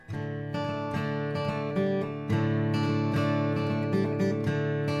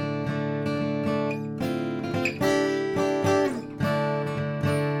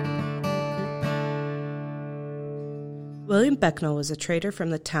William Becknell was a trader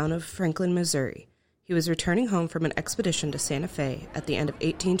from the town of Franklin, Missouri. He was returning home from an expedition to Santa Fe at the end of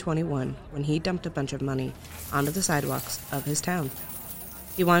 1821 when he dumped a bunch of money onto the sidewalks of his town.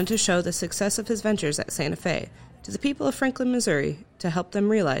 He wanted to show the success of his ventures at Santa Fe to the people of Franklin, Missouri, to help them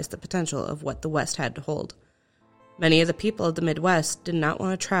realize the potential of what the West had to hold. Many of the people of the Midwest did not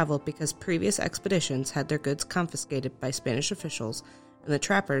want to travel because previous expeditions had their goods confiscated by Spanish officials, and the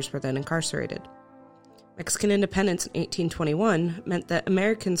trappers were then incarcerated. Mexican independence in 1821 meant that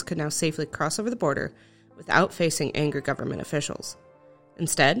Americans could now safely cross over the border without facing angry government officials.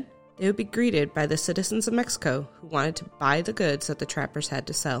 Instead, they would be greeted by the citizens of Mexico who wanted to buy the goods that the trappers had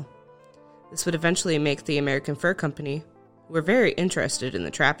to sell. This would eventually make the American Fur Company, who were very interested in the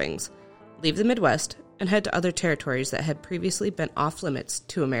trappings, leave the Midwest and head to other territories that had previously been off limits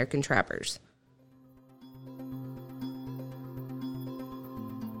to American trappers.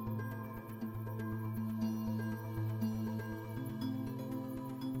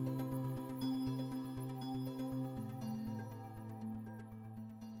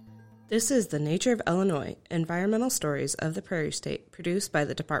 This is The Nature of Illinois, Environmental Stories of the Prairie State, produced by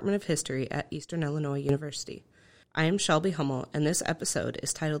the Department of History at Eastern Illinois University. I am Shelby Hummel, and this episode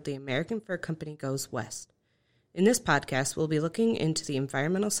is titled The American Fur Company Goes West. In this podcast, we'll be looking into the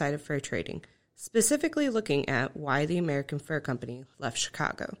environmental side of fur trading, specifically looking at why the American Fur Company left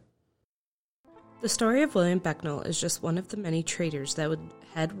Chicago. The story of William Becknell is just one of the many traders that would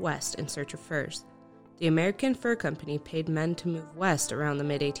head west in search of furs. The American Fur Company paid men to move west around the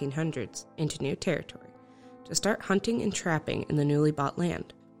mid-1800s into new territory to start hunting and trapping in the newly bought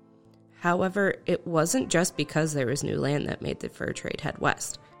land. However, it wasn't just because there was new land that made the fur trade head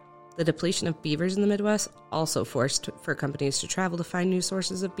west. The depletion of beavers in the Midwest also forced fur companies to travel to find new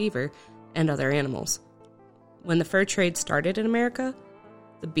sources of beaver and other animals. When the fur trade started in America,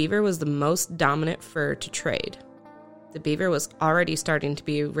 the beaver was the most dominant fur to trade. The beaver was already starting to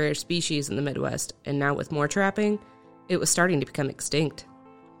be a rare species in the Midwest, and now with more trapping, it was starting to become extinct.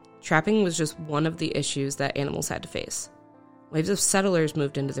 Trapping was just one of the issues that animals had to face. Waves of settlers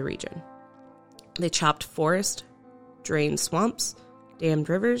moved into the region. They chopped forest, drained swamps, dammed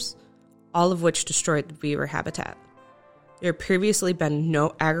rivers, all of which destroyed the beaver habitat. There had previously been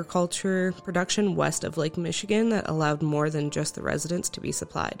no agriculture production west of Lake Michigan that allowed more than just the residents to be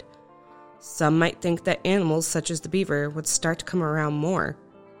supplied. Some might think that animals such as the beaver would start to come around more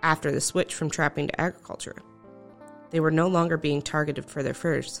after the switch from trapping to agriculture. They were no longer being targeted for their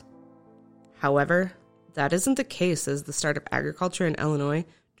furs. However, that isn't the case, as the start of agriculture in Illinois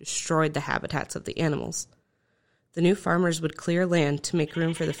destroyed the habitats of the animals. The new farmers would clear land to make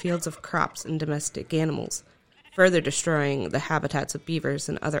room for the fields of crops and domestic animals, further destroying the habitats of beavers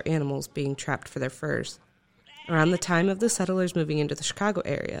and other animals being trapped for their furs. Around the time of the settlers moving into the Chicago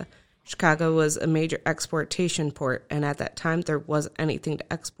area, Chicago was a major exportation port, and at that time there wasn't anything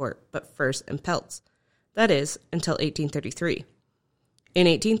to export but furs and pelts. That is, until 1833. In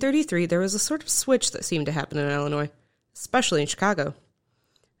 1833, there was a sort of switch that seemed to happen in Illinois, especially in Chicago.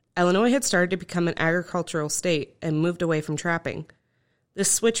 Illinois had started to become an agricultural state and moved away from trapping.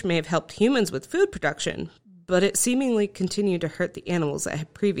 This switch may have helped humans with food production, but it seemingly continued to hurt the animals that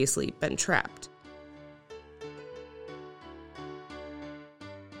had previously been trapped.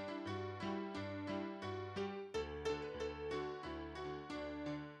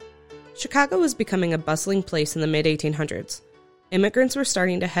 Chicago was becoming a bustling place in the mid-1800s. Immigrants were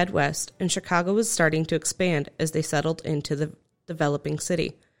starting to head west, and Chicago was starting to expand as they settled into the developing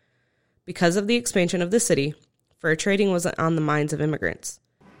city. Because of the expansion of the city, fur trading was on the minds of immigrants.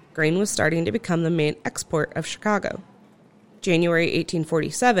 Grain was starting to become the main export of Chicago. January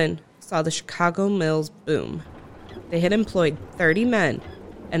 1847 saw the Chicago mills boom. They had employed 30 men,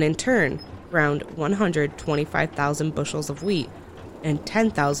 and in turn, ground 125,000 bushels of wheat and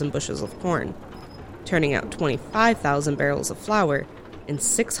 10,000 bushels of corn, turning out 25,000 barrels of flour and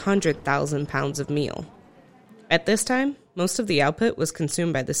 600,000 pounds of meal. At this time, most of the output was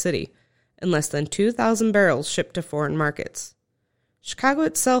consumed by the city, and less than 2,000 barrels shipped to foreign markets. Chicago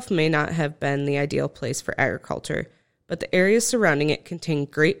itself may not have been the ideal place for agriculture, but the areas surrounding it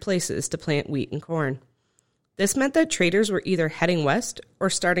contained great places to plant wheat and corn. This meant that traders were either heading west or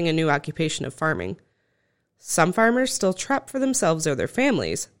starting a new occupation of farming. Some farmers still trapped for themselves or their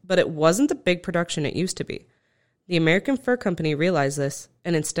families, but it wasn't the big production it used to be. The American Fur Company realized this,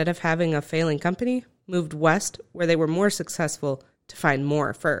 and instead of having a failing company, moved west where they were more successful to find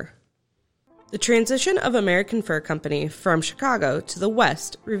more fur. The transition of American Fur Company from Chicago to the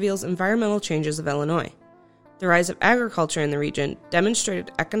west reveals environmental changes of Illinois. The rise of agriculture in the region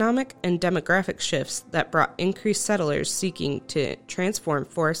demonstrated economic and demographic shifts that brought increased settlers seeking to transform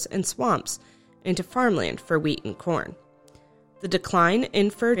forests and swamps into farmland for wheat and corn. The decline in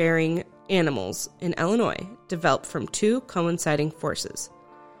fur-bearing animals in Illinois developed from two coinciding forces: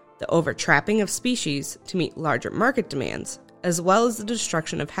 the overtrapping of species to meet larger market demands, as well as the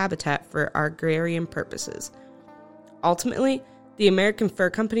destruction of habitat for agrarian purposes. Ultimately, the American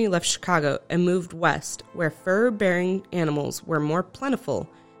Fur Company left Chicago and moved west, where fur-bearing animals were more plentiful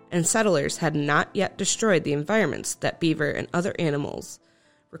and settlers had not yet destroyed the environments that beaver and other animals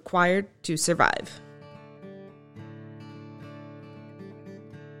required to survive.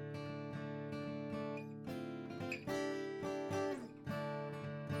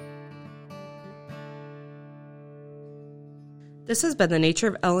 This has been the Nature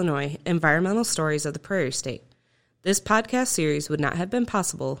of Illinois Environmental Stories of the Prairie State. This podcast series would not have been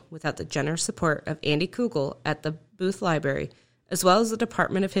possible without the generous support of Andy Kugel at the Booth Library, as well as the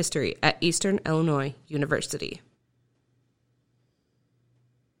Department of History at Eastern Illinois University.